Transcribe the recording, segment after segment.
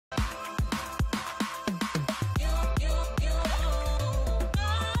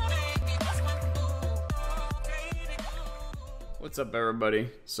What's up, everybody?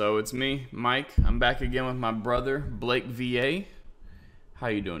 So it's me, Mike. I'm back again with my brother, Blake VA. How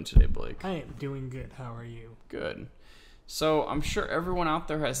you doing today, Blake? I am doing good. How are you? Good. So I'm sure everyone out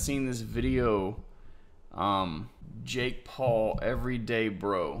there has seen this video, Jake Paul, Everyday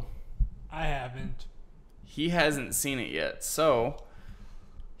Bro. I haven't. He hasn't seen it yet, so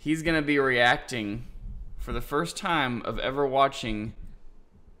he's gonna be reacting for the first time of ever watching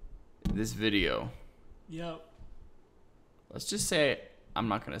this video. Yep. Let's just say I'm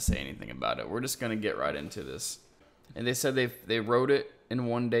not gonna say anything about it. We're just gonna get right into this. And they said they wrote it in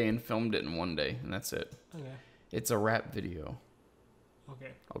one day and filmed it in one day, and that's it. Okay. It's a rap video.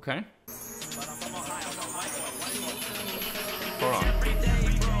 Okay. Okay? Hold on.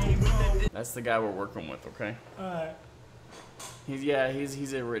 That's the guy we're working with, okay? Alright. He's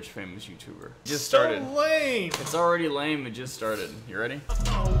a rich, famous YouTuber. Just started. So lame! It's already lame, it just started. You ready?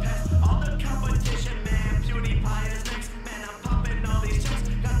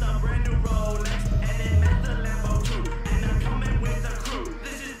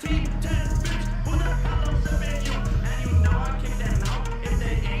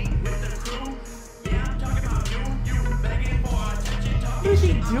 What is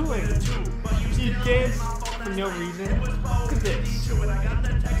he doing? He danced for no reason. Look at this.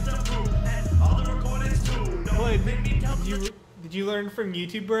 What, did you learn from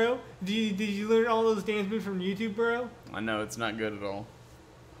YouTube, bro? Did you learn all those dance moves from YouTube, bro? I know, it's not good at all.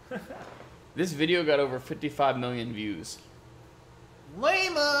 This video got over 55 million views.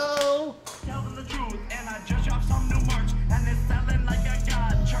 Lame-o! Telling the truth, and I just dropped some new merch, and it's selling like a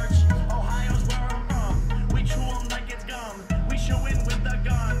god church. Ohio's where I'm from. We chew 'em like it's gum. We shooin' with the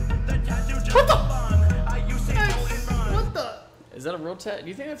gun. The tattoo just for fun. I use it and run. What the? Is that a real tattoo? Do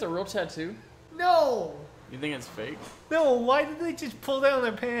you think that's a real tattoo? No! You think it's fake? No, why did they just pull down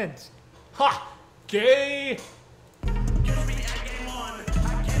their pants? Ha! Gay! Catch me at game one.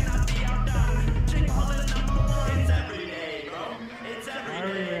 I cannot be outdone. Jake Paul is #1. It's every day, bro. It's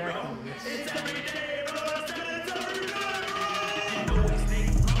every day, bro. It's every day, bro. It's every day. You know we stay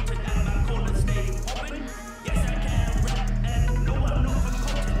rooted and I'm gonna stay open. Yes, I can rap and no one knows I'm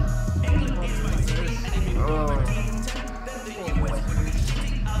quoted. England is my city, and if you know my team, then the US would be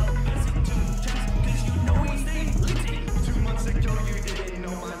shitting out. Passing to checks, 'cause you know we stay litty. 2 months ago, you didn't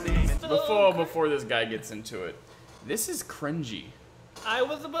know my name. Before this guy gets into it, this is cringy. I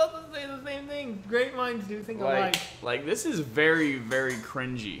was about to say the same thing. Great minds do think alike. Like this is very, very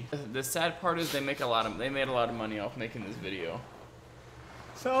cringy. The sad part is they made a lot of money off making this video.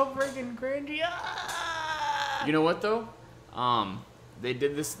 So freaking cringy. Ah! You know what though? They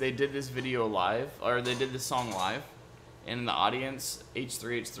did this video live, or they did this song live, and in the audience,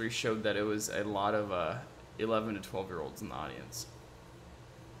 H3H3 showed that it was a lot of 11 to 12-year-olds in the audience.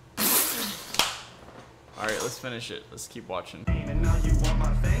 Alright, let's finish it. Let's keep watching. And now you want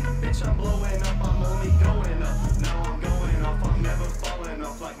my thing? Bitch, I'm blowing up, I'm only going up. Now I'm going off, I'm never falling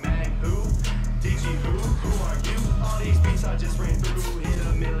off like Mag who? DG who are you? All these beats I just ran through, hit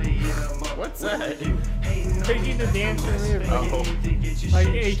a million a month. What's that? Taking the dance earlier, Oh. like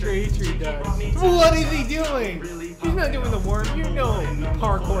H3H3 does. What is he doing? He's not doing the work. You know,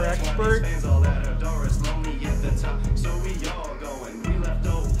 parkour expert. So we all going. We left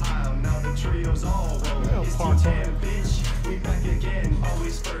Ohio, now the trio's all rolling. It's parkour. damn bitch. We back again,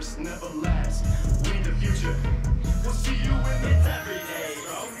 always first, never last. We the future. We'll see you in the every day,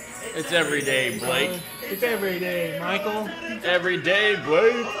 bro. It's every day, Blake. It's every day, Michael. Every day,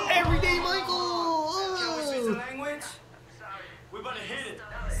 Blake. Every day, Michael. Language? We about to hit it.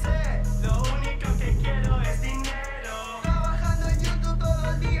 Lo único que quiero es dinero. Trabajando en YouTube todo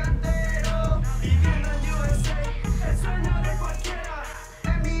el día entero. Viviendo en USA, el sueño de cualquiera.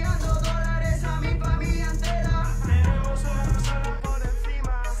 Enviando dólares a mi familia entera. Tenemos una persona por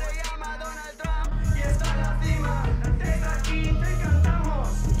encima. Se llama Donald Trump y está en la cima. Desde aquí te cantamos.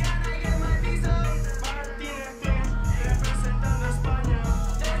 Can I get my visa? Martínez Benz, representando España.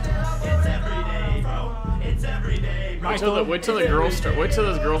 Desde la It's every day, bro. It's every day, bro. Wait till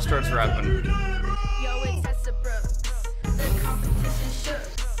this girl starts rapping. Yo, it's Tessa Brooks. The competition shook.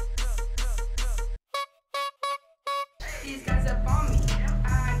 These guys up on me.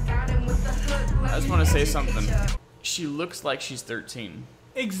 I got him with the hook. I just want to say something. She looks like she's 13.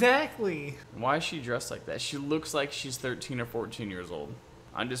 Exactly. Why is she dressed like that? She looks like she's 13 or 14 years old.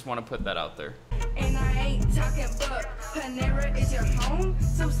 I just want to put that out there. And I ain't talking book. Panera is your home,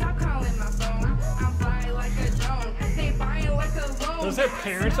 so stop calling my phone. I'm flying like a drone. They buying like a loan. Was their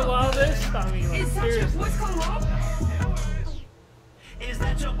parents allow this? I mean, like, Is that your seriously. voice cologne? Is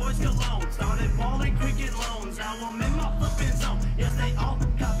that your boy's cologne? Started balling cricket loans. Now I'm in my flipping zone. Yes, they all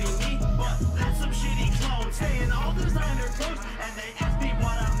copy me, but That's some shitty clothes. Staying all designer clothes. And they asked me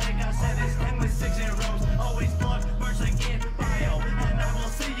what I make. I said it's 10 with 6 in rows. Always plug, merch link in bio. And I will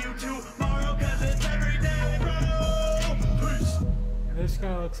see you tomorrow, cause it's every day, bro. Peace. This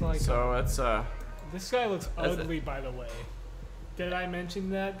guy looks like. So that's This guy looks That's ugly, by the way. Did I mention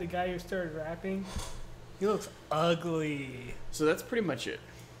that? The guy who started rapping? He looks ugly. so that's pretty much it.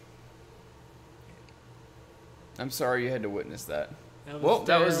 I'm sorry you had to witness that. That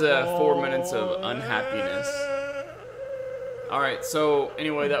was 4 minutes of unhappiness. All right, so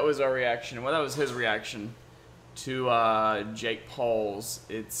anyway, that was our reaction. Well, that was his reaction to Jake Paul's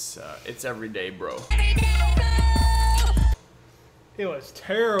 "It's Every Day, Bro." It was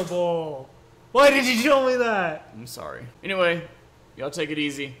terrible. Why did you show me that? I'm sorry. Anyway, y'all take it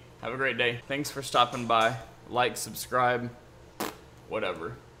easy. Have a great day. Thanks for stopping by. Like, subscribe,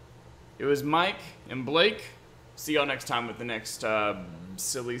 whatever. It was Mike and Blake. See y'all next time with the next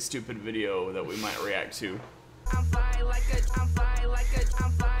silly, stupid video that we might react to. I'm fly like a, I'm fly like a,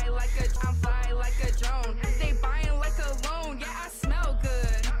 I'm fly like a, I'm fly like a drone. They buying like a loan, yeah, I smell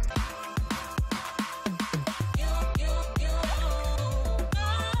good.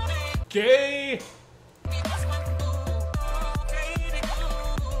 Gay.